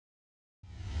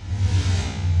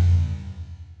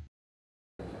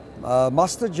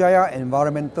Master Jaya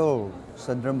Environmental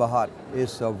Sdn Bhd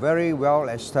is a very well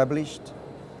established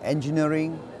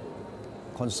engineering,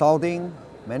 consulting,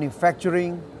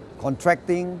 manufacturing,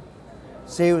 contracting,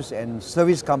 sales and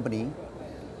service company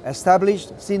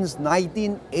established since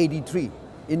 1983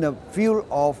 in the field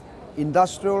of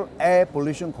industrial air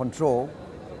pollution control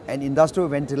and industrial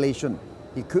ventilation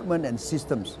equipment and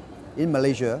systems in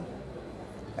Malaysia.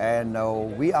 And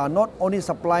we are not only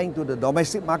supplying to the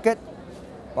domestic market,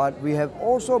 but we have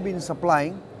also been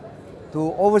supplying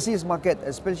to overseas market,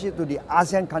 especially to the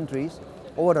ASEAN countries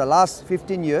over the last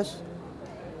 15 years.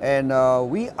 And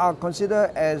we are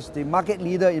considered as the market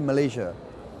leader in Malaysia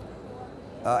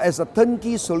as a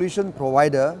turnkey solution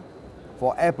provider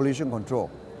for air pollution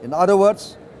control. In other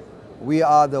words, we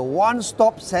are the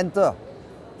one-stop center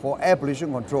for air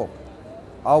pollution control.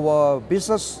 Our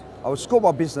scope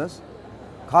of business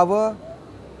cover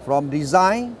from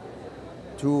design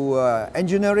to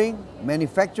engineering,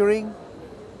 manufacturing,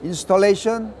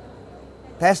 installation,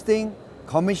 testing,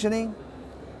 commissioning,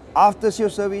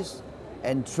 after-sales service,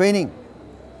 and training,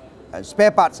 and spare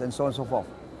parts, and so on and so forth,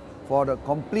 for the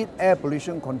complete air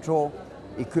pollution control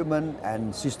equipment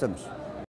and systems.